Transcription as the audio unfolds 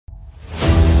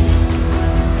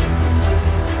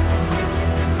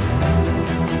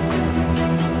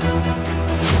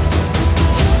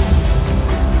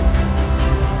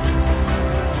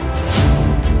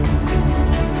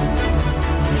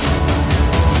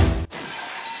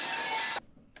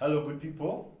Hello, good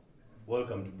people.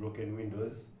 Welcome to Broken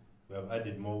Windows. We have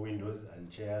added more windows and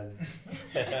chairs.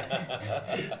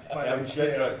 I am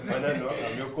Shadrack.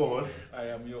 I'm your co-host. I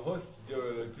am your host,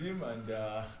 Joel Oteam, and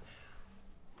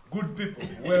good people,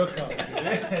 welcome.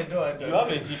 I don't want you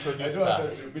haven't introduced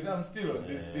us. I'm still on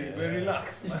this thing. Very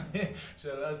relaxed, man.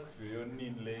 Shall ask for your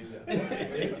name later.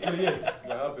 So yes,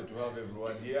 we're happy to have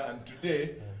everyone here, and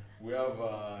today we have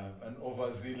an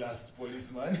overzealous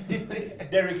policeman.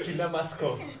 Derrick Winter.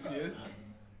 Yes.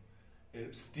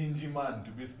 A stingy man,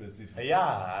 to be specific.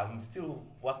 Yeah, I'm still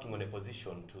working on a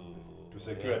position to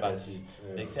secure that seat.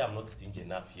 They say I'm not stingy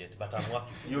enough yet, but I'm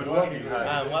working. You're working hard.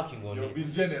 I'm working on You're it.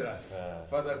 being generous.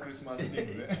 Father Christmas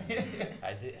things.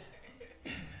 I did.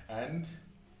 And?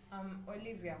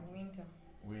 Olivia Winter.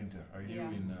 Winter. Are you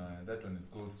in, that one is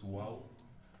called SWOW?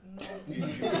 No.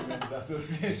 Stingy Women's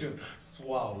Association.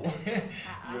 SWOW.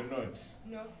 You're not?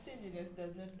 No, stinginess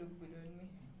does not look good on me.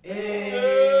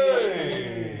 Hey.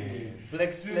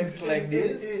 Flex like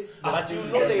this. But you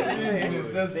know they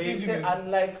say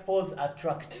unlike poles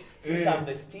attract. Since I'm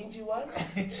the stingy one,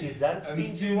 she's that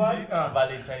stingy one.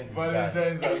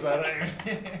 Valentine's has arrived.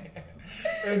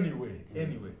 Anyway,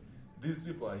 these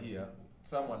people are here.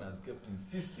 Someone has kept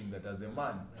insisting that as a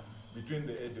man between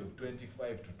the age of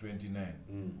 25 to 29,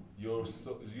 your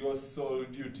sole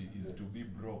duty is to be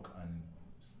broke and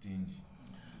stingy.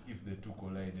 If the two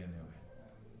collide anyway.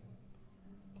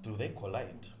 Do they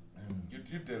collide?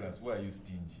 You tell us, why are you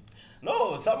stingy?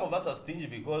 No, some of us are stingy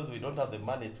because we don't have the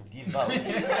money to give out.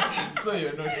 So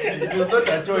you're not stingy. It's not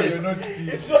a choice. So you're not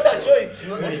stingy. It's not a choice.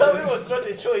 For some people, it's not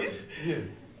a choice.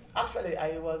 Yes. Actually,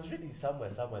 I was reading somewhere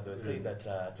they were saying that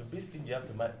to be stingy, you have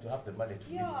to have the money to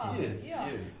be stingy.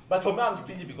 Yes. But for me, I'm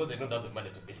stingy because I don't have the money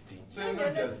to be stingy. So you're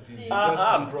not just stingy.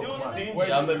 I'm still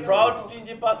stingy. I'm a proud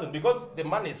stingy person because the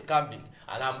money is coming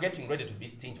and I'm getting ready to be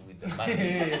stingy with the money.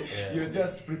 You're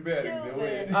just preparing the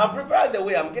way. I'm preparing the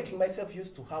way. I'm getting myself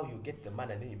used to how you get the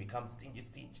money and then you become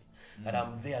stingy. And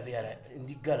I'm there in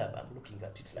the gallop. I'm looking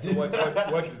at it like. So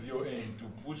what is your aim? To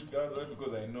push girls away?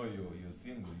 Because I know you're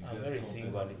single. I'm very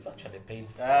single and it's actually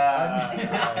painful.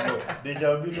 No. There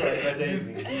shall be no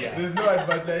advertising here. There's no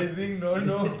advertising, no.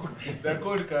 They're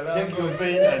called Kalangos. Take your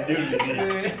pain and deal with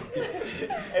it.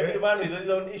 Every man with his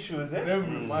own issues, eh?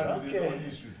 Every man with his own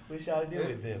issues. We shall deal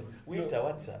with them. Winter,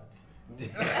 what's up?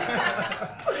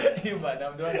 You man,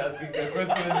 I'm the one asking the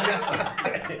questions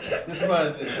here. This man,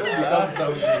 don't become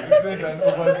something. This is an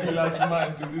overzealous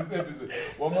man to this episode.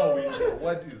 Wama Winter,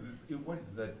 what is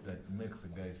that makes a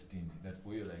guy stingy? That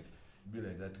for you, like, be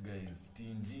like, that guy is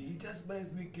stingy. He just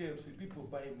buys me KFC. People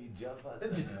buy me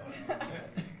Javas.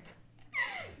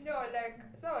 No, like,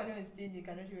 someone who is stingy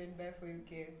cannot even buy for you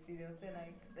KFC. They'll say,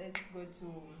 like, let's go to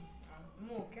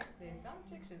Mook. There's some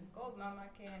chick, she's called Mama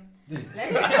Ken.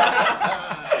 Like,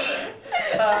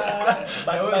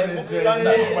 by book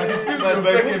standard,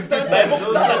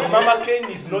 Mama Ken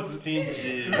is not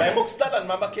stingy. By book standard,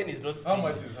 Mama Ken is not stingy. How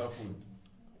much is her food?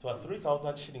 It was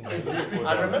 3,000 shillings.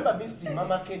 I remember visiting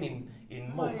Mama Ken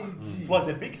in Mook. It was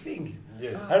a big thing.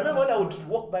 Yes. I remember when I would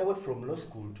walk my way from law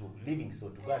school to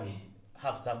Livingstone to go and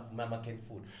have some Mama Ken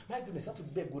food. My goodness, that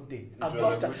would be a good day. I'll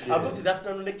go to the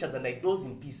afternoon lectures and I doze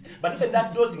in peace. But even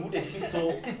that dozing wouldn't feel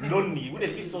so lonely,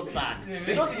 wouldn't feel so sad.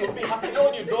 The dozing would be happy. You know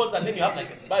when you doze and then you have like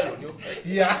a smile on your face.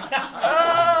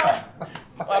 Yeah.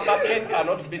 Mama Ken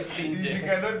cannot be stingy. She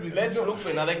cannot be stingy. Let's look for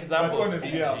another example. But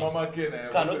honestly, yeah, Mama Ken,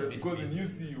 cannot be because stingy. in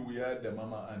UCU we had the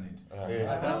Mama Anit.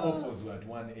 And her offers were at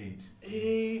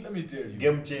 1.8. Let me tell you.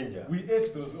 Game changer. We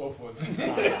ate those offers.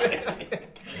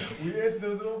 We ate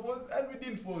those offers and we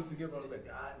didn't fall sick. I was like,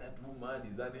 that woman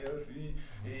is unhealthy.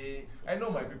 I know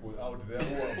my people out there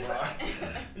who are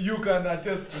you can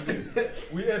attest to this.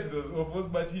 We ate those offers,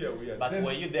 but here we are. But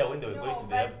were you there when they were going to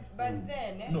them? But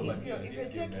then, No, if you're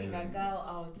taking a girl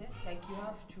out, like, you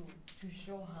have to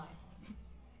show her.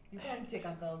 You can't take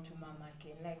a girl to Mama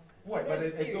Ken. Like, why? But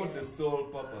I thought the sole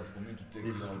purpose for me to take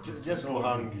her out It's just to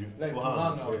hang you. Like to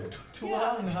hang out. To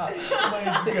hang her. My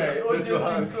guy. Oh,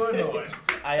 just so not.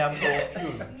 I am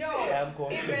confused. No. I am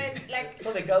confused. Even, like,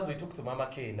 So the girls we took to Mama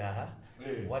Ken,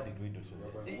 what did we do to them?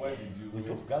 Why did you? We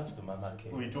took girls to Mama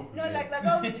Ken. no, like, the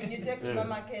girls you take to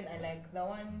Mama Ken are like the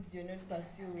ones you're not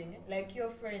pursuing. Like your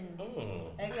friends.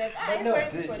 Like I'm no, going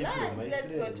for if lunch. you're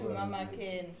Let's go friend, to Mama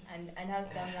Ken and have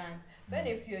some lunch. But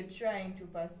if you're trying to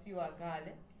pursue a girl,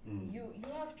 you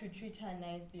have to treat her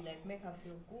nicely, like make her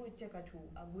feel good, take her to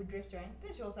a good restaurant.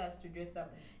 Then she also has to dress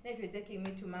up. Then if you're taking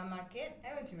me to Mama Ken,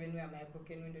 I won't even wear my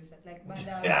broken window shirt. Like,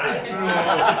 Banda.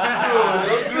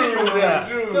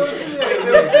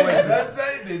 That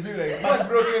side they be like, what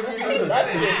broken windows?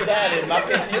 That's entirely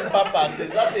marketing purposes.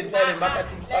 That's entirely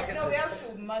marketing Like, purposes. no, we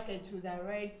have to market to the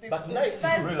right people. But nice is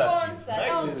But relative. sponsor, Nice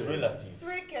no, is relative.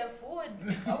 3K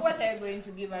food. What are you going to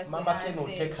give us? Mama Ken will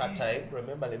take her time.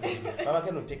 Remember, Mama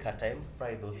Ken will take her time,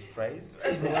 fry those fries,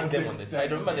 put them on the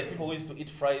side. Remember the people who used to eat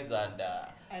fries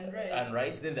and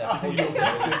rice. Then there are people who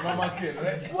That's Mama Ken,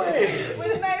 right? wait.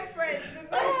 With my friends,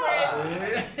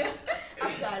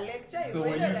 After a lecture, So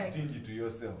you were know, you like, stingy to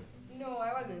yourself? no,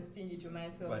 I wasn't stingy to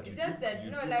myself. But It's you just do- that,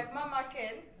 you no, do. like Mama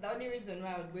Ken, the only reason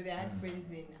why I would go there, I had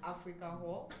friends in Africa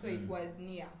Hall, so it was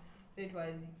near. So it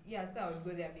was, so I would go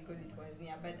there because it was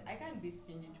near. But I can't be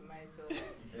stingy to myself.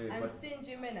 And But,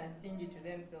 stingy men are stingy to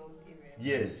themselves even.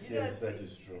 Yes, You yes, just that see-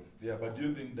 is true. yeah, but do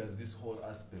you think does this whole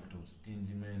aspect of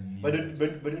stingy men mean But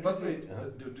First, do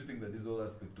you think that this whole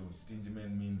aspect of stingy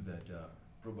men means that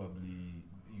probably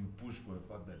you push for the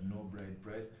fact that no bride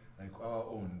price, like our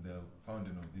own, the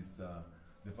fountain of this,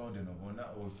 the fountain of honor,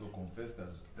 also confessed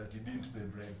us that he didn't pay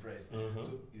bride price. Mhm.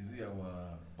 So is he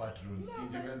our patron, No, Stingy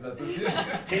but- Men's Association?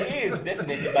 He is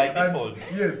definitely by default.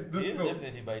 And, yes, He is so,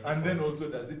 definitely by default. and then also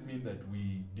does it mean that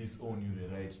we disown you the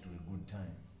right to a good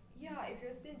time? Yeah, if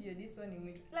you're stingy, you're disowning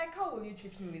me. Like, how will you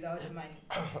treat me without money?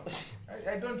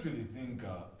 I don't really think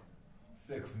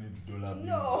sex needs dollar bills.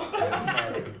 No.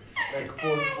 Like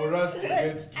for us to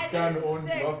get to I turn think on, you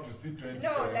sex- have to see 20.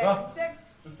 No, like sex.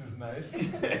 This is nice.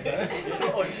 This is nice. You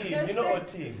know Oteam, you know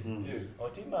That's Oteam. Yes.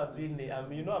 Oteam have been,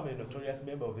 you know I'm a notorious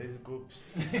member of these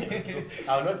groups.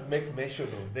 I'll not make mention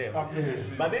of them.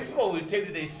 But these people will tell you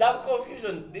there's some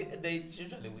confusion. It's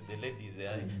usually with the ladies.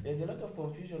 There's a lot of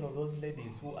confusion of those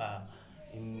ladies who are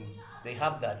they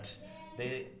have that,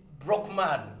 the broke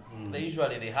man. They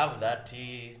have that,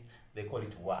 they call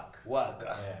it work. Work.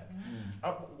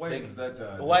 Why is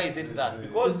that? Why is it that?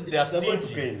 Because they are It's about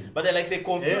stingy. pain. But they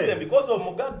confuse Yeah. them because of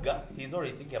Mugaga. He's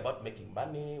already thinking about making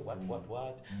money,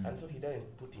 what. And so he doesn't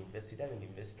he doesn't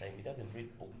invest time, he doesn't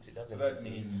read books, he doesn't that see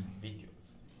means-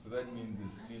 videos. So that means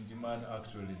the stingy man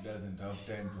actually doesn't have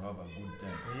time to have a good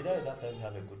time. He doesn't have time to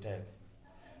have a good time.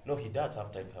 No, he does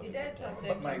have time to have He a does good time. have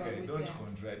But time my to have a guy, good don't time.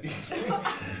 contradict.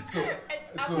 So,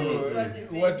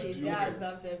 what do he you? does have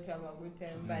time to have a good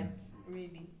time, but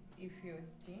really, if you're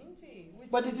stingy,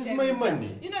 which But will it is tell my you that-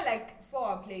 money. You know, like for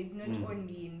our place, not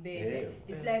only in bed.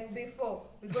 Yeah. It's like before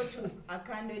we go to a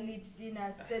candlelit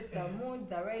dinner, set the mood,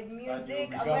 the right music,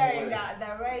 become wearing the, worse.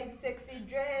 the right sexy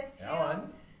dress. Yeah,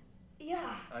 man.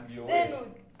 Yeah. And your Then waist.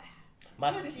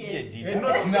 Must Not it be yet. a Hey, dinner?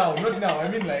 not now. I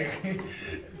mean, like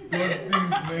those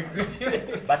things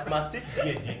make. But must it be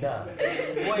a dinner?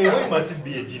 Why must it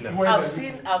be a dinner? Why I've does it-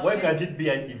 seen Why can't it be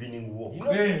an evening walk? You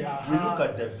know, Yeah. We look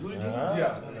at the buildings.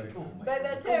 Yeah. Like, oh my by the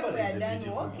God, time what we is are the done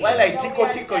beautiful walking, while I we tickle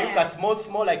are you tired. can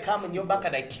small, I come in your back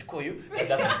and I tickle you. That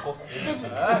doesn't cost anything.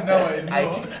 Now I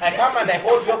know. I come and I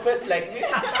hold your face like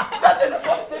this. Doesn't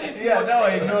cost anything. Yeah, now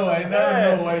I know. I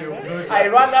now know why you know. I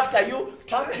run after you,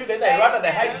 tap you, then I run and I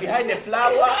hide behind a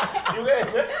flower. You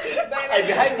get it? I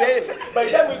behind the by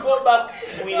the time we go back,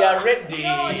 we are ready.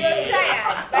 No, you're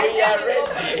tired. By We the are time you go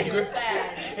back, ready. you're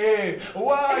tired. Hey,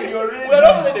 wow, you're ready. We are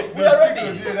not ready. We are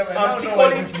ready. I'm I'm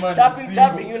tickling,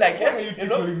 tapping you like, Why are you you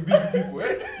know, tickling big people?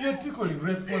 Eh? You're tickling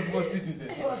responsible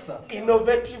citizens. What's up?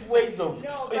 innovative ways of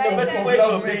No, by innovative then-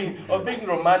 ways of being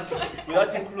romantic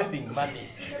without including money.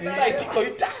 So By I then- tickle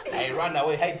you, I run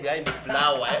away, hide behind the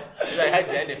flower. Then I hide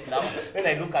behind the flower. Then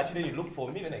I look at you, then you look for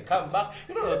me, then I come back.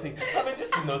 You know those things. I mean,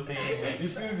 just know It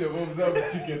things. seems you've observed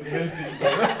chicken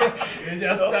mating. You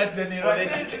just touch then you Or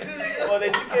the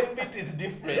run. chicken meat is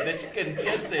different. The chicken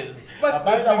chases. But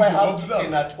Apparently, that I means you have observe.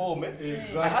 chicken at home.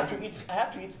 Exactly. I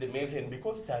had to eat the male hen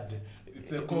because it had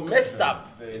It's a cock. messed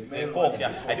up. The It's male a one cock, is yeah.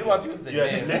 a cock. I didn't want to use the Yeah,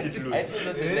 name. let it loose. I still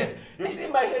use the name. You see,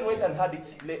 my hen went and had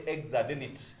its eggs and then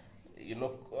it,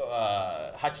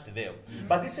 hatched them.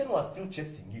 But this hen was still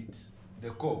chasing it. The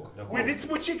cock. With its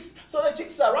two chicks. So the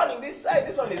chicks are running this side,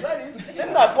 this one is running this.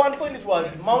 Then at one point it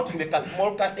was mounting like a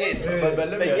small hen. But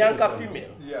let me The ask you younger something. female.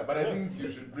 Yeah, but I think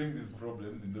you should bring these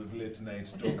problems in those late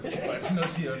night talks, but not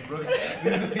here on broken.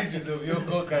 These issues of your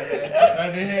cock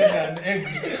and hen and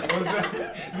eggs. Also,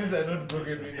 these are not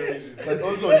broken window issues. But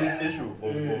also on this issue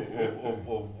of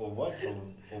what?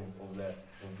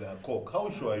 Of the cock. How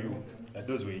sure are you that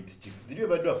those were its chicks? Did you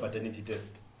ever do a paternity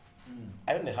test?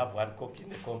 I only have one cock in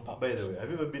the compound. By the way, have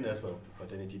you ever been asked for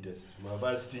paternity test? My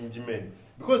bad stingy men.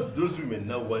 Because those women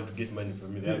now want to get money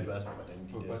from me, they have to ask for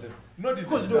paternity test. Not even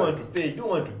Because you don't want to pay, you don't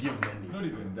want to give money. Not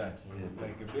even that. Yeah.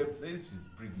 Like a babe says she's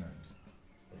pregnant.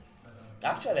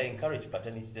 Actually, I encourage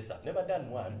paternity tests. I've never done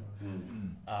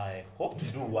one. I hope to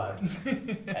do one.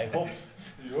 I hope.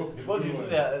 You hope to Because do you one.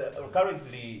 see,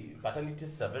 currently paternity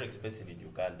tests are very expensive in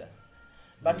Uganda.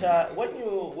 But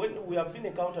when we have been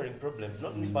encountering problems,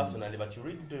 not me personally, but you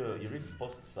read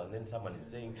posts and then someone is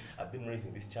saying, I've been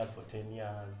raising this child for 10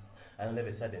 years, and all of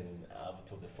a sudden, out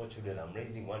of the 4 children I'm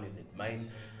raising, one isn't mine.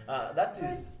 That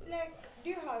is. But like,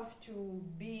 do you have to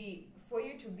be, for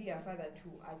you to be a father to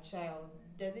a child?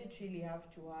 Does it really have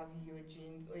to have your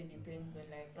genes, or it depends on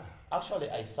like?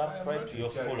 Actually, I subscribe to your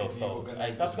school of thought.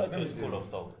 I subscribe to your school of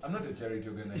thought. I'm not a charity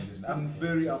organization. I'm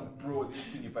pro this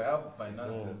thing. If I have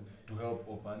finances to help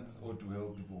orphans or to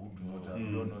help people who do not have,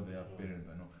 don't know they have parents,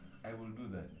 I will do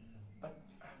that. But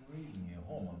I'm raising a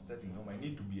home. I'm starting a home. I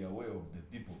need to be aware of the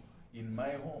people in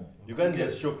my home. You can't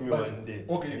just shock me one day.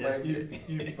 Okay, Yes.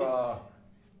 if I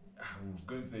was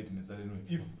going to say it in a certain way.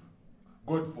 If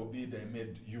God forbid I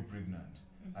made you pregnant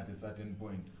at a certain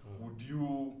point, would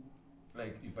you,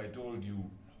 like, if I told you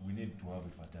we need to have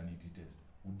a paternity test,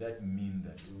 would that mean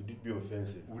that? Would it be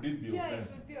offensive? Would it be Yeah,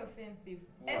 offensive? it would be offensive,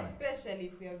 Why? especially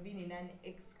if we have been in an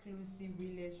exclusive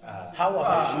relationship. How am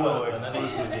I No sure?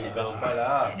 exclusive in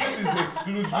Kampala. This is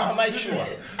exclusive. How am I This is- sure?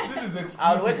 This is exclusive.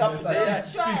 I'll wake up in a today. certain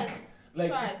Don't trust. peak. Like,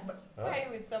 Trust. it's- Why are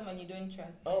you with someone you don't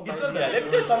trust? Oh my It's not dear. that Let I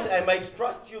me tell you don't something. I trust. might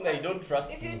trust you and I don't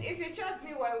trust If you. you trust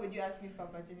me, why would you ask me for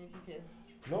paternity test?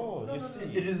 No, No, you no, see.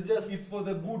 no. It is just It's for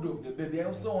the good of the baby. I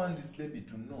also want this baby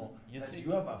to know You that see.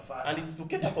 you have a father. And it's to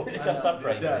cater for future And I'm the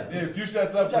surprises. dad. Yeah, future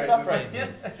surprises. Future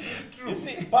surprises. True. You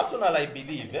see, personal, I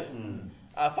believe,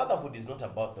 fatherhood is not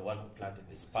about the one who planted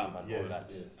the sperm and all that.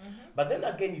 yes. But then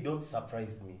again, you don't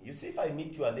surprise me. You see, if I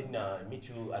meet you and then I meet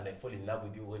you and I fall in love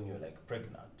with you when you're like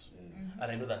pregnant,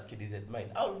 and I know that kid isn't mine,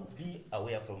 I'll be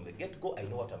aware from the get-go. I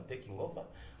know what I'm taking over,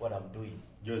 what I'm doing.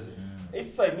 Joseph.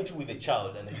 If I meet you with a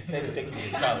child and I decide to take the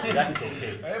child, that's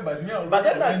okay. But But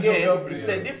then again, Gabriel. it's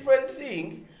a different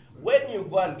thing when you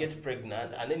go and get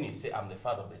pregnant and then you say, I'm the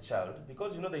father of the child,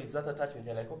 because you know there is that attachment.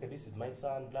 You're like, okay, this is my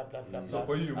son, blah, blah, blah, So blah.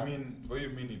 for you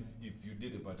mean if you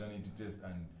did a paternity test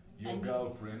and your And-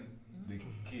 girlfriend, the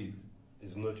kid,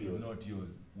 It's not yours. is not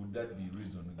yours, would that be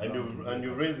reason? And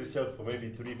you raised this child for maybe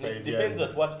 3-5 years. It depends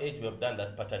at what age we have done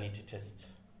that paternity test.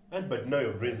 But now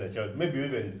you've raised the child. Maybe you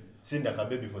even seen like a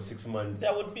baby for 6 months.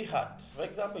 There would be hurt. For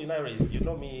example, you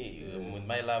know me with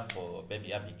my love for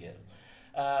baby Abigail.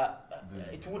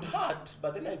 It would hurt,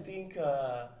 but then I think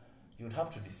you'd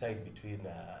have to decide between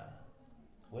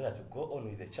whether to go on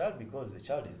with the child because the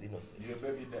child is innocent. Your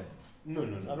baby dad. No.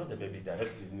 I'm not a baby daddy.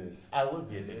 That's his name. I will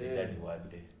be a baby daddy one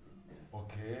day.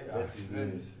 Okay. That's his then,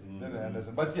 name. then I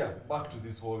understand. But yeah, back to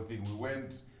this whole thing. We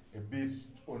went a bit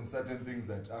on certain things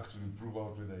that actually prove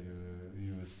out whether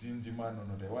you're a stingy man or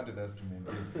not. I wanted us to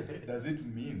maintain. Does it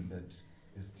mean that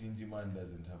a stingy man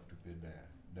doesn't have to pay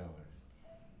dowry?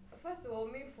 First of all,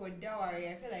 me for dowry,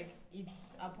 I feel like it's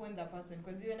upon the person,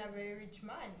 because even a very rich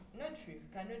man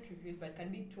cannot refuse, but can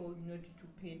be told not to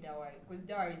pay dowry, because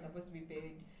dowry is supposed to be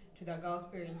paid to the girl's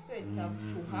parents. So it's up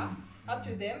to her, up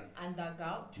to them and the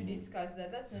girl to discuss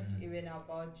that. That's not even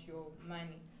about your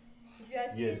money. If you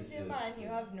are Yes, stingy yes, man, you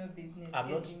yes. have no business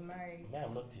I'm not- getting married.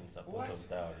 I'm not in support What? of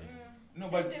dowry. No,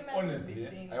 but Stingy man should be honestly,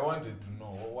 single. I wanted to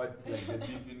know what like the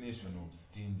definition of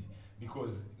stingy,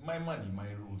 because my money, my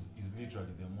rules is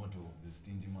literally the motto of the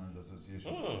Stingy Man's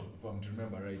Association. If I'm to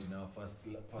remember right in our first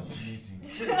meeting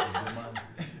of the month.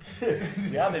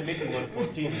 We have a meeting on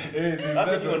 14. Hey, We have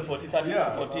a meeting on 14, 13 Yeah,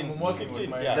 to 14 I'm to working 15. on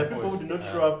my- Yeah. The people who do not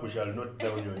show up, we shall not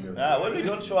down your name. When we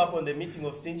don't show up on the meeting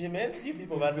of stingy men, you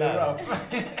people are It's a done.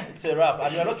 wrap. It's a wrap.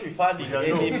 And we are not refunding Yeah,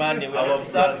 any no. money. We are Our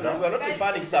not, brother. we are not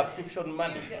refunding subscription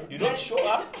money. You don't show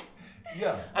up.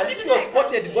 Yeah. And But if then you're I can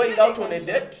spotted show- going then I out on can a show-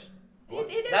 date, He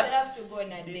doesn't that's have to go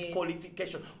on a date.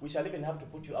 disqualification. We shall even have to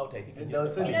put you out, I think. in They'll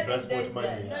newspaper. send You you know, transport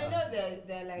money. No, you know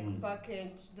they're like Mm.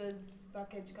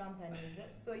 package companies.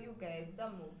 So you guys,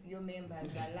 some of your members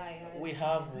are liars. We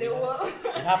have They will,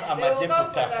 we have they will Amaje come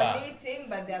for the Kutaka. meeting,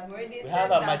 but they have already We sent have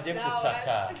the Amaje flowers.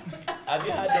 Kutaka. Have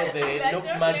you heard of the That's Nook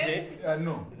your Maje?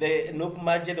 No. The Nook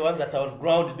Maje, the ones that are on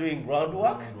ground doing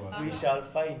groundwork? Groundwork. We shall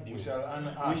find you. We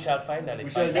shall We shall finally We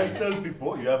shall find just you. tell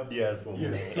people you have DR from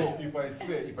Yes. So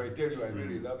if I tell you I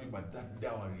really love you, but that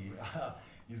dowry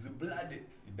is bloody,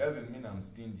 it doesn't mean I'm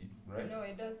stingy, right? No,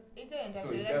 it does. It doesn't. So have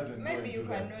to. it Like, doesn't go maybe you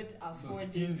into that. cannot So afford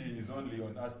it. stingy is only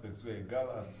on aspects where a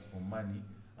girl asks for money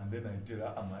and then I tell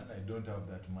her, man, I don't have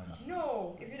that money.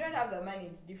 No, if you don't have the money,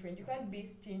 it's different. You can't be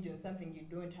stingy on something you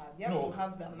don't have. You have No. to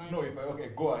have the money. No, if I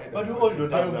go ahead. But and we all say, don't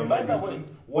tell have me the the money.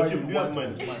 reasons why What you do you have want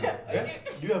money? that money.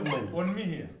 Do you have money? On me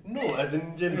here. No, as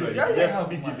in general, Yeah, just have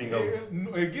be money. giving out.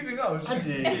 No, giving out.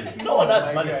 No one has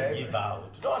my money guy. to give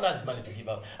out. No one has money to give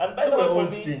out. And by So the way, we're for all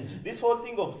me, stingy. this whole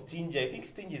thing of stingy, I think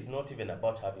stingy is not even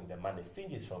about having the money.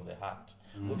 Stingy is from the heart.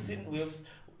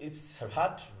 It's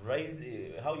heart rise,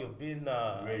 how you've been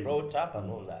Raised. brought up and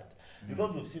all that.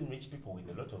 Because we've seen rich people with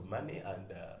a lot of money and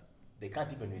they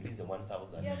can't even release the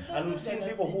 1,000. Yeah, and we've those seen are the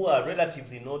people who stingy are ones.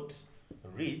 relatively not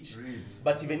rich. Rich.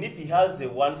 But even if he has a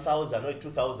 1,000 or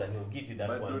 2,000, he'll give you that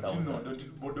But 1,000.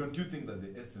 don't you think that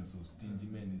the essence of stingy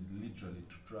men is literally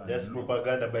to try That's and look-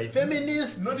 propaganda by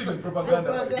feminists. Not even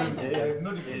propaganda. Yeah.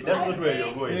 Not even That's not where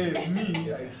you're going.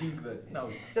 me, I think that now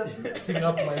just mixing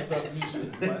up my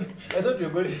submissions, man. I thought you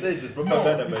were going to say it is No,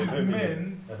 propaganda it by is feminists.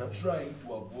 men trying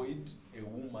to avoid a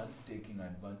woman taking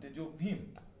advantage of him.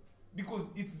 Because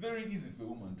it's very easy for a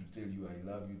woman to tell you I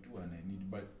love you too and I need,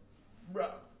 but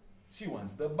bruh, she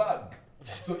wants the bag.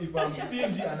 So if I'm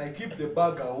stingy and I keep the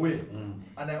bag away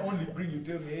and I only bring you,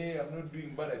 tell me, hey, I'm not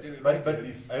doing bad, I tell you, write a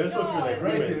list. I also feel like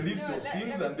Write a women. list of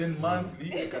things and then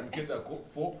monthly I can cater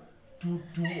for two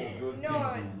of those No,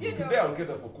 things. you Today know- I'll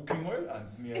cater for cooking oil and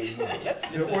smearing oil. Let's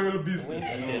The listen. oil business.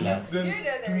 Tell us. Then You know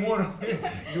there tomorrow,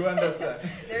 you understand?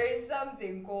 There is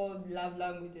something called love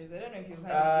languages. I don't know if you've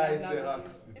heard Ah, of it's love a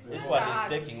languages. hack. It's This a not one a is hack.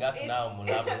 taking us It's- now,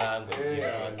 love language.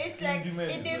 Yeah. It's like Stingy men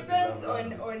it is not a depends love on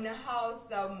language. how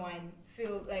someone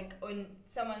feels, like on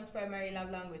someone's primary love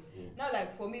language. Not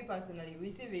like for me personally,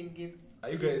 receiving gifts. Are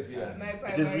you guys here? My It is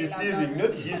primary love receiving, language.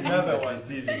 not giving. Another but one.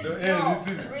 Receiving. No, No,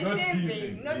 receiving, not receiving,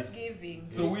 giving. not Yes. giving.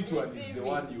 So which one is the Receiving.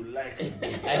 one you like?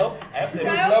 I hope I the,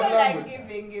 love also like language.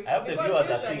 giving gifts. I hope the because viewers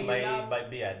are usually seeing you love- my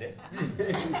beard. Eh?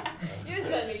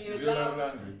 Usually It's you your love love.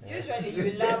 language. Usually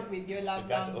you love with your You love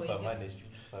can't offer language. money.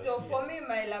 So for me,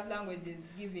 my love language is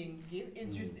giving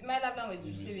gift. My love language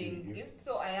is You receiving receive gifts.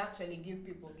 So I actually give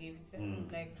people gifts.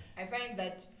 Like I find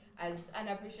that as an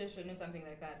appreciation or something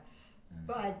like that.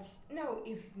 But now,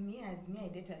 if I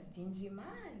date a stingy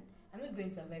man, I'm not going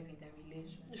to survive in the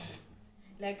relationship.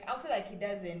 Like I feel like he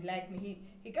doesn't like me.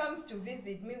 He comes to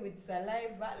visit me with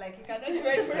saliva. Like he cannot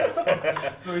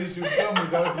even. So he should come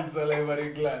without his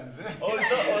salivary glands. Although,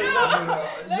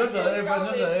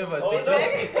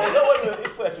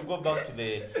 if we are to go back to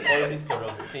the whole history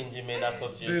of Stingy Men There's a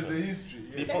Association, history.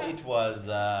 Yes. before it was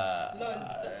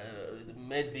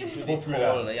made into this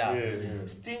Popular. whole, Yeah.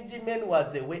 Stingy Men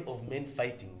was a way of men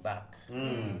fighting back.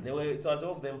 It was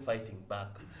of them fighting back.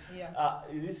 Yeah.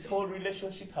 This whole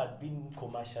relationship had been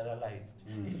commercialized.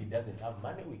 If he doesn't have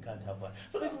money, we can't have one.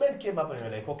 So these men came up and were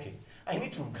like, okay, I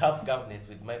need to have governance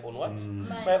with my own what?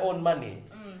 My own money.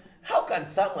 How can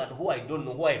someone who I don't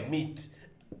know, who I meet,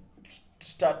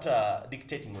 start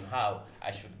dictating on how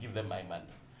I should give them my money?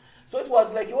 So it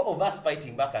was like all of us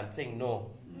fighting back and saying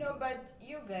no. No, but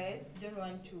you guys don't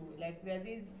want to, like, there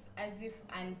is as if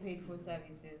unpaid for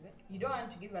services. You don't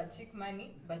want to give her chick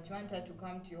money, but you want her to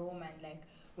come to your home and, like,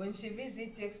 when she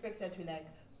visits, you expect her to, like,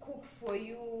 cook for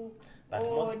you But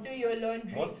or do your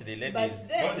laundry. Most of the But ladies,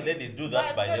 then- most of the ladies do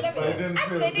that by no, let me- themselves. By themselves.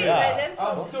 They do it Yeah. by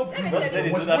themselves. Stop. Let me Most tell you.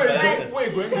 ladies do that by themselves.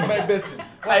 Wait, going to my basin.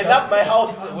 I love my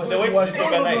house the way going to it's wash-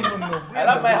 disorganized. No. I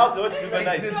love my house the way it's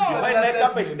disorganized. No. You find my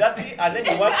carpet dirty and then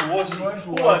you want to wash it. You want to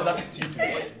Who wash was asking you to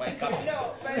wash my carpet?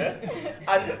 No, but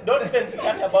And don't even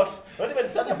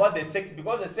start about the sex,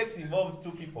 because the sex involves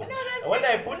two people. that's When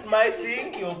I put my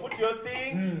thing, you put your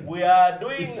thing. We are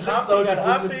doing It happy slips out, and he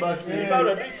puts it happy. back in. People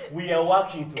are doing- We are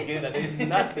working together. There is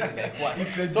nothing like what.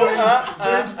 It's a So,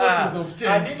 joint forces of change.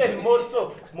 and even more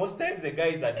so, most times the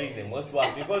guys are doing the most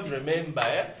work, because remember,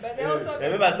 but they also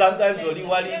get remember the sometimes most only pleasure.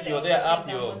 one You know is they you're also there get up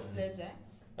the your. most pleasure.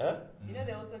 Huh? You know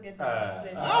they also get the most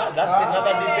pleasure. That's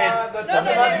another debate. that's That's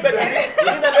another another debate. We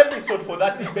need an episode for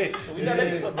that debate. We need an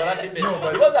episode for that debate. No,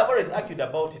 but- Because I've always argued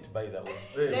about it, by the way.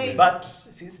 Like- But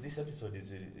since this episode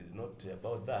is not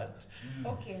about that,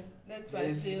 Okay, that's why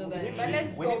there's- still we then. need, But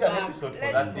let's we go need an back. episode for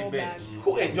Let's that go debate. back.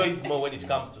 Who enjoys more when it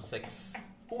comes to sex?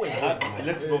 Who enjoys more?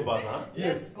 Let's go back, huh?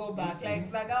 Let's go back.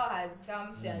 Like the girl has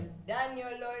come, she has done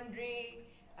your laundry,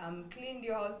 cleaned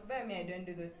your house. But me, I don't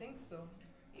do those things, so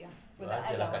yeah. For the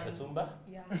Angela other ones, Katatumba?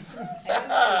 yeah.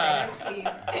 I don't clean.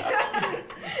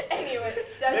 anyway,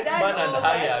 she has Make done man and all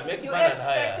hire, that. make You man and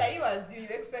expect hire. her, you as you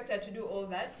expect her to do all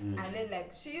that, and then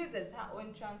like she uses her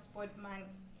own transport man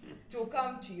to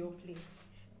come to your place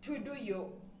to do your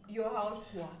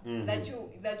housework that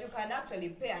you can actually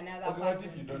pay another Okay, what person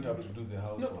if you to don't do. have to do the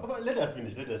house? No, but let her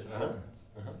finish. Let us.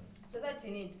 So that's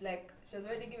in it. Like she's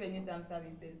already given you some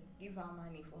services. Give her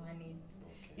money for her needs.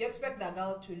 You expect the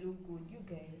girl to look good. You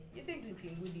guys, you think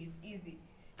looking good is easy.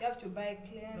 You have to buy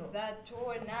cleanser,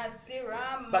 toner,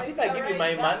 serum. But if I give you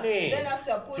my money then have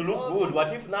to put to look all good, those-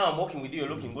 what if now I'm walking with you, you're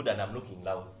looking good and I'm looking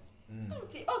lousy?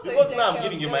 Also, you Because take now I'm care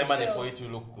giving of you my money yourself. for you to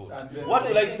look good. And then- What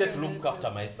will I take say care to of look yourself.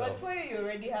 after myself? But for you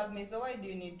already have me, so why do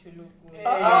you need to look good? Hey.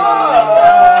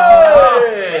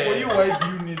 For you, why do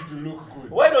you need to look good?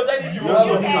 Why don't I need to You look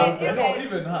also good? need guys, answer. you No, guys,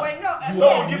 even her. when no, So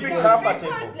yes, keep it no,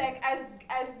 comfortable. Because like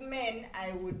as men,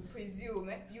 I would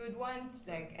presume you would want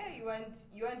like, hey, you want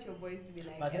your boys to be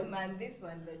like, But hey, then- man, this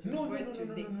one that you No, brought no, no, no,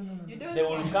 today. no, no, no, no. You don't They will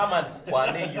want come and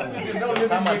kwane you. Now They let will me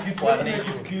come make and it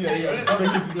kwane clear you. here. Let's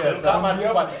make it clear, They'll come and We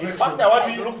have kwane. In section fact, I want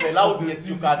you C to look the of lousiest the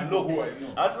you C can people look. who I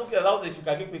know. I want to look the lousiest you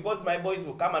can look because my boys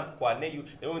will come and kwane you.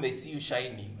 Then when they see you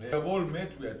shining. We have all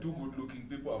met, we are two good looking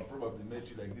people, I've probably met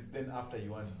you like this. Then after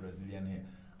you want Brazilian hair.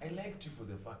 I liked you for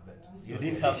the fact that You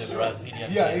didn't have the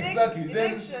Brazilian. Yeah, hair. You think- exactly. You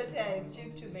Then- think short hair is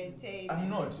cheap to maintain? I am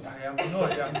not. I'm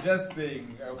just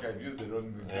saying, okay, I've used the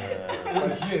wrong example.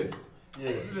 But yes.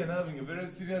 Yes. Even having a very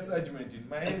serious argument in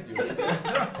my head.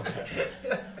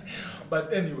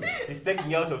 But anyway. He's taking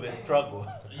you out of the struggle.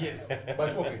 Yes. But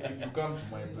okay, if you come to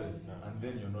my place and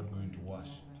then you're not going to wash,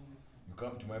 you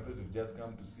come to my place, you've just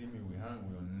come to see me, we hang,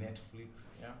 we're on Netflix,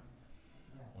 yeah?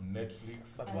 On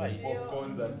Netflix, But and why?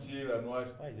 popcorns and chill and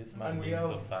what? Why is this man And we being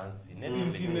so have fancy?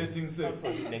 scintillating sex.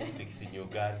 Netflix in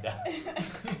Uganda.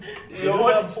 You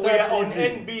don't have We are on Star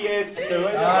TV. NBS. Yeah, We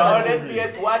when are Star on TV.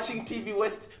 NBS watching TV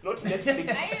West, not Netflix.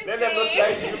 I Let them not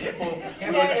lie to you people. You We're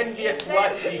on guys NBS invest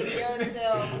watching in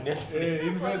yourself. Netflix. Hey,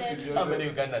 invest in How yourself. many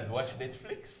Ugandans watch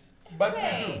Netflix? But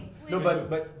Hey, No, but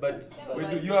we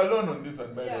do. You're alone on this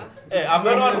one, by the Yeah. way. Hey, I'm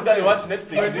the one who doesn't watch When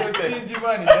Netflix. you're This is stingy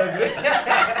man, it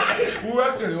doesn't. We're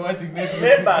actually watching Netflix.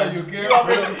 members. You You came.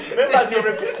 members, you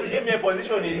refuse to give me a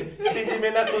position in Stingy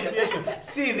Men Association.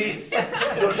 See this?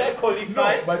 Don't I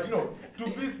qualify? No, but you know, to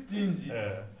be stingy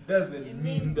Yeah. doesn't You mean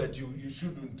mean- that you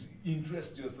shouldn't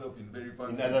interest yourself in very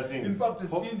fancy In other things. In fact, a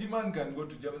Oh. stingy man can go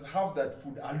to Java's, have that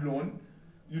food alone,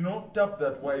 you know, tap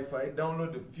that Wi-Fi,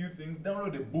 download a few things,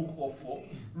 download a book or four,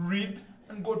 read,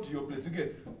 and go to your place.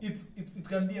 Again, it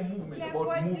can be a movement Like about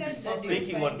what movies. place that you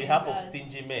Speaking on find behalf of that?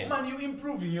 stingy men. Man, you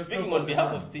improving yourself. Speaking on as a behalf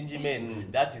man. of stingy men,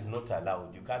 that is not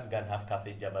allowed. You can't go and have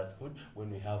Cafe Java's food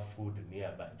when we have food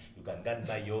nearby. You can go and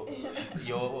buy your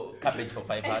cabbage for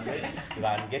 500, you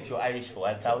can get your Irish for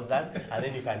 1,000, and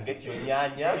then you can get your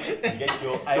nyanya, you get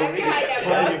your Irish, you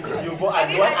heard so about- you go have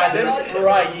and you go heard and then about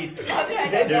fry some- it. Have you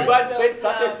heard Then you about go and spend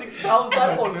some,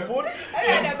 36,000 on food.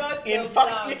 Have you heard about In some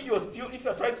fact, flour? if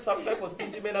you're trying to subscribe for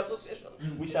Stingy Men Association,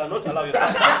 we shall not allow you.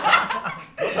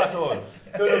 Not at all.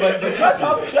 No, but You can't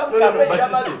have scrap No, Cafe but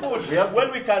Java's listen, food we have-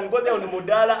 when we can go there on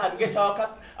Mudala and get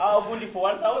our bully for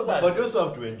 1,000. But you also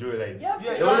have to enjoy life. You have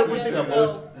to The love only good thing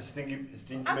yourself. about the stingy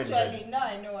men. Actually, now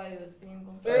I know why you're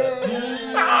single.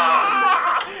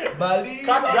 Bali.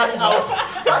 Cut that out.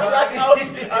 Cut that out.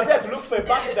 I'm here to look for a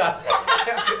partner.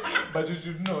 But you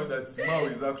should know that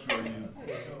SMAO is actually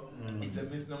it's a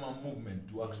misnomer movement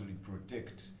to actually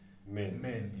protect Men.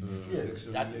 men in Yes,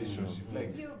 heterosexual that is relationship. true.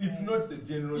 Like You it's can- not the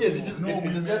general. Yes, thing it is. of no It is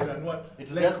women just. and what.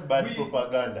 It's Like, just bad we-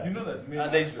 propaganda. You know that men.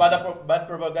 And there's actually- bad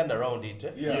propaganda around it.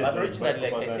 Yeah. Yes, But there's originally, bad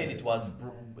like I propaganda.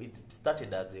 said, it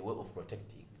started as a way of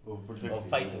protecting, Of protecting, of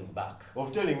fighting back.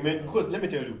 Of telling men, because let me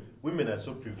tell you, women are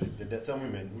so privileged that there's some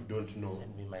women who don't know.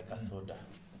 Send me my soda.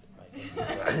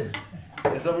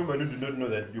 There's some women who do not know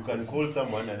that you can call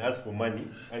someone and ask for money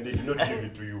and they do not give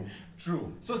it to you.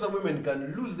 True. So some women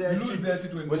can lose their shit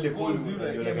when they she call calls you you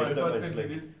and you're like, like, hey, I man, don't have first money. send me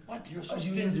Like, this. what? You're so And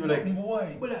stingy. You're like,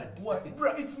 why? blood. Why?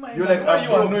 Bruh, it's my You're man. like, Why I'm you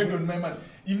broke. annoyed on my man?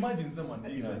 Imagine someone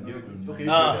being annoyed on Okay, my you man.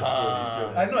 tell that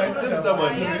story. I know, I Send know. someone.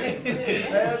 I have experience.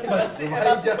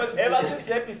 Ever since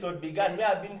the episode began, me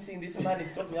have been seeing this man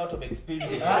is talking out of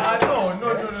experience. No.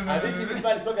 I've been seeing this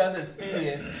man is talking out of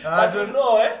experience. I But you don't-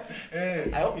 know,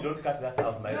 Hey. I hope you don't cut that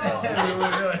out, my No. man.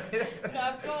 No,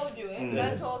 I've told you,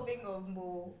 that whole thing of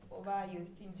over your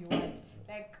stingy one.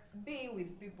 Like, be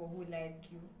with people who like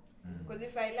you. Because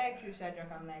if I like you,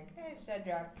 Shadrack, I'm like, hey,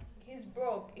 Shadrack, he's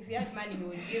broke. If he had money, he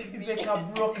would give me. He's like a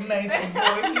broke, nice boy.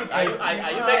 Are you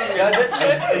making a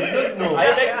statement? No. Are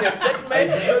you making a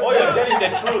statement? Or you're telling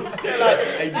the truth? Tell us.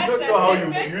 I do not know how you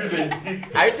even.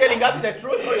 Are you telling us the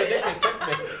truth or you're making a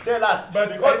statement? Tell us. But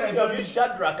Because I if you have used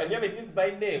Shadrack and you have it used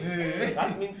by name, Yeah.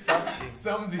 that means something.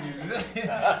 Something is.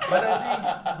 But I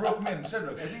think broke men,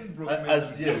 Shadrack, I think broke men. As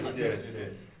should be yes, protected.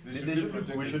 yes. They They should be should be-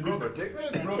 protected. we should be Broke-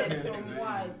 protected. Brokenness From is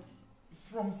what?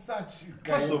 from such.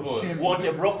 First of all, shaming. Want a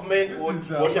This broke man? this Want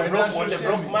is, a broke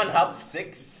financial man have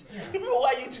sex?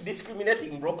 Why are you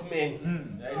discriminating broke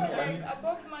men? I No, know, like, a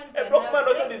broke man A can broke have man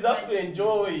also sex, deserves but- to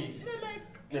enjoy. So, like,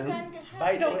 You can have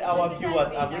By the way, sex our without viewers,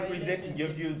 being I'm in a representing your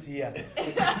relationship. views here.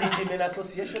 Stingy Men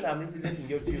Association, I'm representing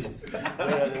your views.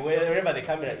 Wherever the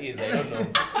camera is, I don't know.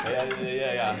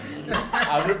 Yeah.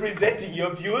 I'm representing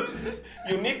your views.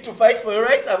 You need to fight for your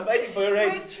rights. I'm fighting for your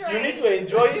rights. We're You need to trying.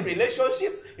 enjoy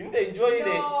relationships. You need to enjoy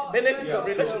No, the benefits Yeah, of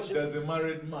so relationships. does a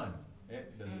married man,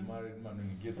 does a married man when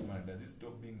he gets married, does he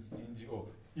stop being stingy? Or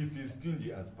if he's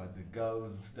stingy as per the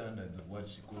girl's standards of what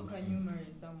she How calls can you stingy? marry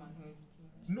someone who is stingy?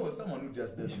 No, someone who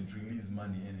just doesn't release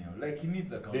money anyhow. Like he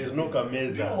needs There's accountability. no Do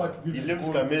you know kameza. what He women leaves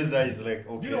call kameza stingy? is like,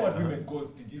 okay. Do you know what women call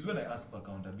stingy? Is when I ask for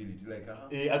accountability. Like,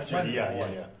 Actually, money yeah, for yeah,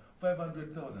 what? yeah.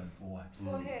 500,000 for what?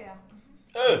 For hair.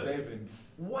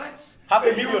 What? Half a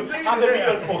You million, say half a there.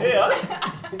 million for hair.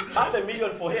 Half a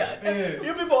million for hair. Yeah.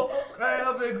 You people, I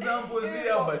have examples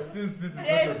here, but since this is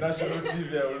not on national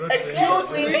TV, I will not. Excuse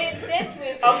That's me? women. That's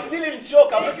women. I'm still in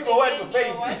shock. I'm looking for one to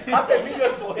faint. Half a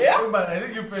million for hair. No, but I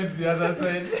think you faint the other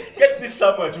side. Get me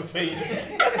somewhere to faint.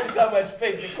 Get me somewhere to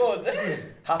faint because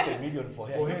half a million for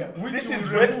hair. For hair. Which This you is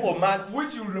will rent remove- for months.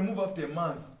 Which you will remove after a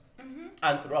month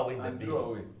And throw away the and bill. throw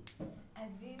away.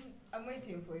 As in, I'm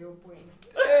waiting for your point.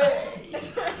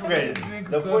 You guys, Drink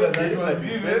the soda point that is was that we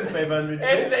given. spent 500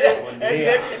 And on the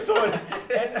hair. episode.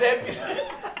 And the episode.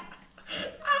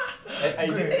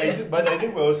 But I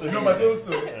think we're also No, doing but that.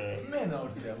 also men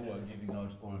out there who are giving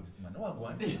out all this money. What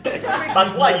want?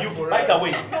 But why you? By the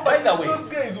way, by the way,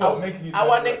 those guys who are making it our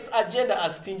happen. next agenda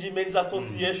as Stingy Men's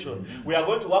Association, we are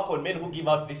going to work on men who give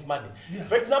out this money. Yeah.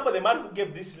 For example, the man who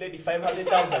gave this lady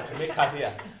 500,000 to make her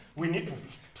hair. We need to.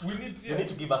 You need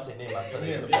to give us a name after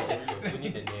the end of this episode. We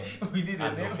need a name. We need a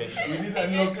And name. location. We need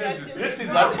a location. This is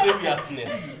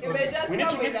unseriousness. You may just We need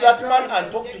come to meet with that a man drawing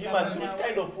and talk to take him them and see on which our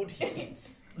kind way. of food he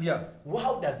eats. Yeah.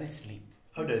 How does he sleep?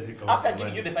 How does it count? After the giving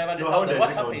money? you the 500,000, No, how does what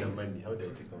it count the happens? money? How does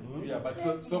it count? Yeah,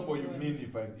 but so for you mean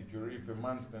if a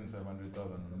man spends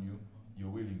 500,000 on you, you're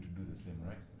willing to do the same,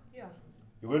 right? Yeah.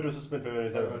 You're going to also spend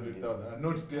 500,000. 500,000 and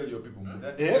not tell your people.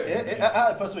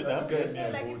 That First wait, huh? Guys, So yeah,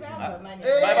 like if I have the money.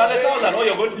 500,000, or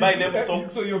you're going to buy them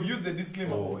socks. So you've used the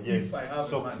disclaimer. Oh, of yes. If I have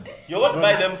Socks. the money. You're going to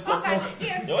buy them Okay, socks.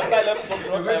 yes. You're going to buy them socks,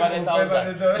 not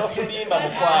 500,000. Toshulima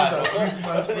Mukwano.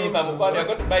 Toshulima Mukwano. You're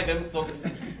going to buy them socks.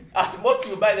 At most,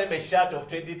 you buy them a shirt of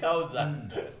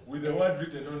 20,000. With the word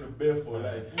written on the bare for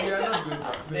life. We are not going to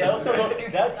accept They also got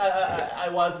that. I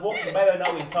was walking by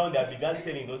now in town. They began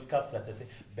selling those cups that I say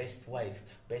best wife,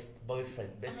 best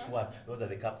boyfriend, best one. Those are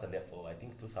the cups, and they're for I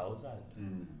think 2,000.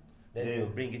 Then Yeah. you'll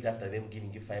bring it after them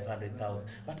giving you 500,000.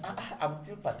 But I'm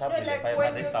still No, perturbed with the like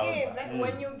when you 500,000. give,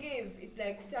 when you give, it's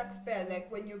like taxpayer. Like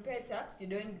when you pay tax, you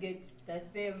don't get the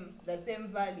same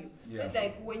value. Yeah. It's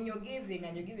like when you're giving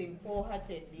and you're giving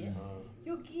wholeheartedly,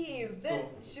 you give. Then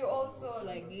she also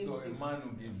like gives. So a you. man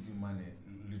who gives you money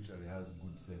literally has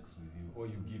good sex with you, or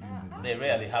you give him the They good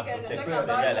rarely sex. have Okay, good they're sex. talking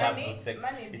They about rarely have money. good sex.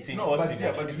 Money is It's different. No, but impossible.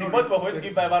 yeah, but It's you know impossible the for you to sex-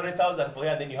 give 500,000 for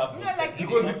her, then you have good No, like sex. if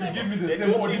Because you if you give me the They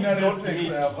same don't ordinary don't sex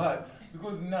meet. I have had,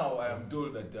 because now I am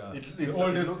told that the it's-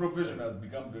 oldest it's- profession has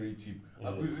become very cheap.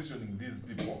 Acquisitioning these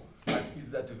people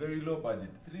is at a very low budget.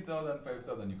 3,000,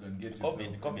 5,000 you can get yourself.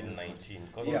 COVID-19.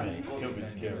 Yeah, COVID-19.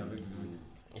 COVID-19 affected it.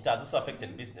 It has also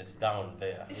affected business down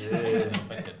there.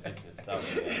 Affected business down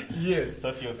there. Yes. So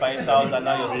if you're 5,000,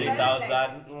 now No, you're but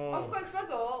 3,000. Of course, first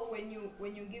of all, when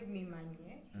you give me money,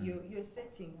 you're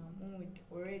setting a mood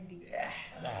already.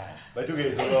 But you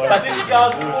guys But this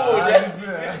girl's food,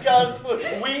 this girl's food,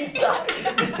 Winter.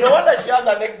 No wonder she has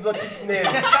an exotic name,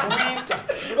 Winter.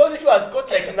 Because if she was called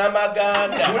like it would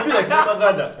Namaganda, be like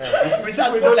Namaganda. she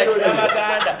was called like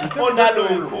Namaganda, Onalo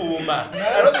Kuma.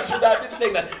 I don't think she would have been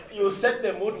saying that you set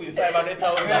the mood with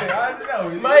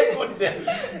 500,000. My goodness.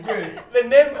 The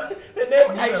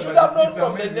name, I should have known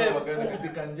from the name. They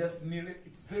can just kneel it.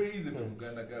 It's very easy for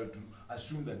Uganda girl to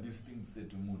assume that these things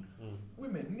set a mood.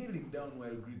 Women kneeling down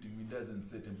while greeting me doesn't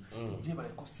set him.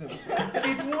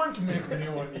 It won't make me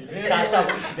on it.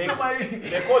 Tata, they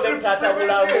call them Tata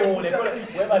Mulamu. They call them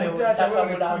whoever they want, Tata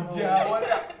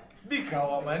Mulamu.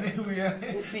 Bikawa man, we are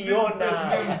Siona.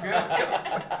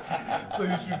 So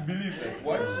you should believe that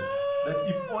what? That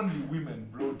if only women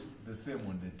brought the same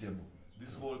on the table,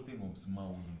 this whole thing of small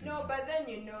wouldn't No, exist. but then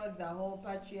you know the whole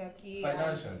patriarchy. and-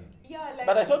 Financially. Yeah, like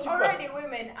But I thought you were- already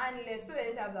women earn less, so they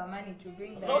don't have the money to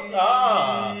bring that. Not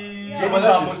Yeah. So, but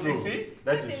that is Sisi. true.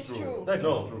 That That is is true. true. That is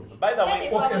No. true. By the Then way,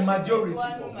 if Okay, I was majority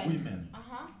one of woman. women.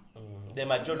 the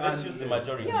majority. Let's use the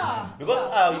majority. Yeah. Because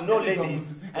Yeah. I know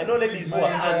ladies. I know ladies who are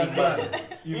earning money.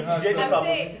 If Jennifer I'm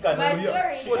saying Musisi can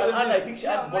majority she will earn, I think she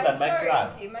earns more than my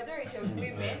class. Majority of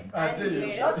women I tell earn you, She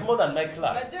less. earns more than my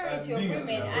class. Majority of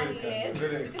women earn less.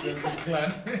 Very expensive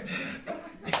clan.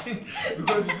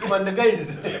 Because Man, the guy is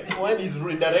one is in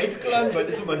the right clan, but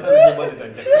this woman has more money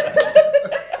than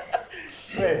that.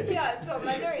 fair. Yeah, so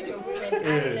majority of women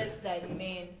are less than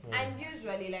men. And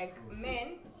usually, like,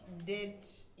 men date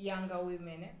younger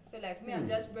women. So, like, me, I'm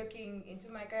just breaking into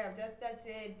my career. I've just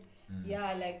started,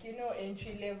 yeah, like, you know,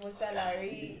 entry-level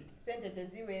salary,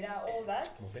 all that.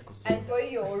 And for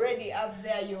you, you're already up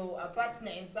there, you're a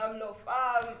partner in some law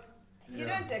firm. You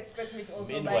don't expect me to also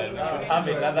buy you. Meanwhile, we should have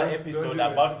another episode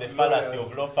about the fallacy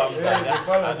of law firms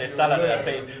and the salary they're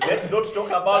paying. Let's not talk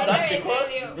about that because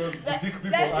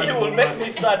it will make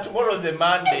me sad. Tomorrow's a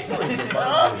Monday. Tomorrow's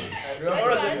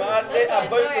a Monday. I'm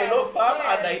going to a law firm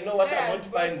and I know what I'm going to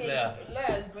find there.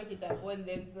 Lawyers brought it upon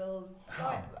themselves.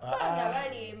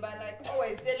 But like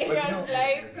always telling us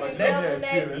like,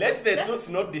 let the suits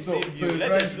not deceive you.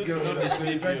 Let the suits not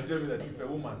deceive you. Trying to tell me that if a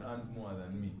woman earns more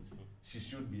than me, she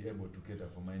should be able to cater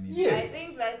for my needs. I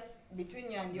think that's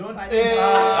between you and your partner.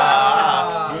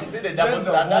 You see the double The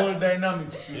standards? whole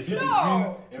dynamics should be between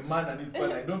a man and his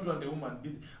partner. I don't want a woman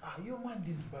be, your man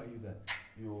didn't buy you that.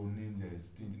 Your ninja is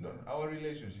stingy. No, our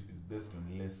relationship is based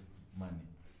on less money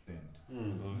spent.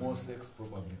 More sex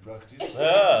probably practice.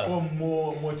 Or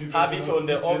more motivation. Have it on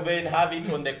the oven, have it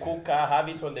on the cooker, have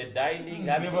it on the dining,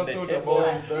 have it on the table,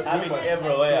 have it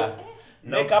everywhere.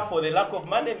 Make up for the lack of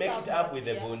money, make it up with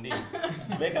the bundi.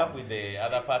 Make up with the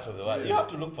other part of the world. You have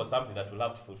to look for something that will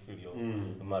have to fulfill your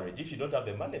marriage. If you don't have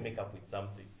the money, make up with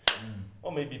something.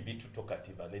 Or maybe be too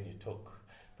talkative and then you talk.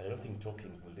 But I don't think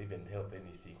talking will even help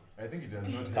anything. I think it does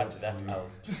not Cut that out.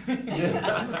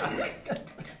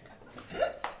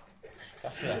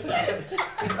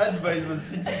 Advice was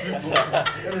people.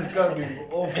 That is coming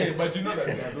off. But you know that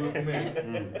there are those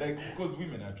men, like, because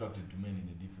women are attracted to men in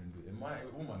a different way.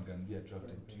 A woman can be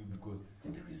attracted to you because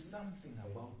there is something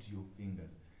about your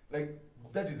fingers. Like,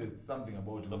 that is something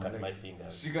about Look at like, my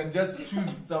fingers. She can just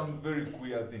choose some very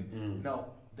queer thing. Now,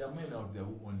 there are men out there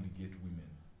who only get women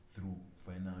through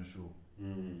financial,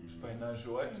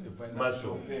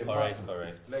 Muscle.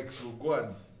 correct. Like, she'll go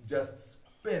and just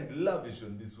spend lavish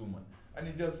on this woman. And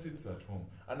he just sits at home.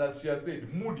 And as she has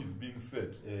said, mood is being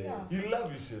set. He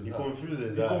lavishes her. He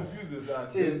confuses her.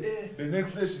 Says, the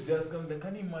next day she just comes like,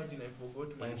 can you imagine I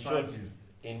forgot my panties?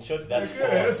 In short, that's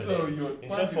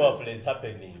foreplay is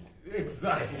happening.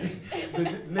 Exactly.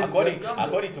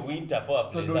 according to Winter,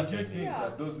 foreplay So is don't happening. you think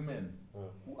that those men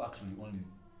who actually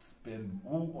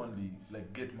only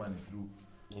like get money through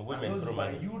Women through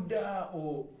money. Yuda,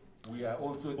 or we are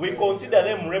also We consider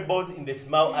them rebels in the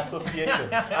Smile Association.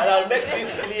 And I'll make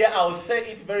this clear, I'll say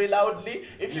it very loudly.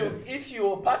 If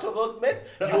you're part of those men,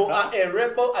 you are a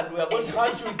rebel and we are going to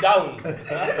hunt you down.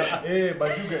 Hey,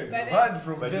 but you guys heard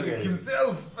from Derrick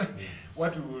himself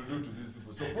what we will do to these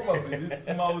people. So probably this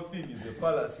smile thing is a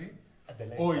fallacy,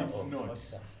 or it's not.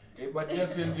 But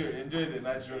just enjoy the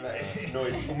natural life. No,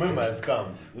 Umema has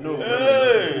come. You know,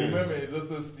 Umema is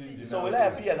also stingy. So will I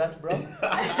appear that, bro?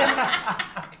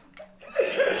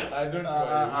 I don't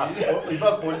know. In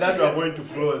fact, on that we are going to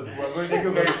close. Thank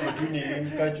you guys for tuning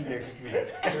in. Catch you next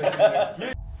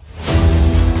week.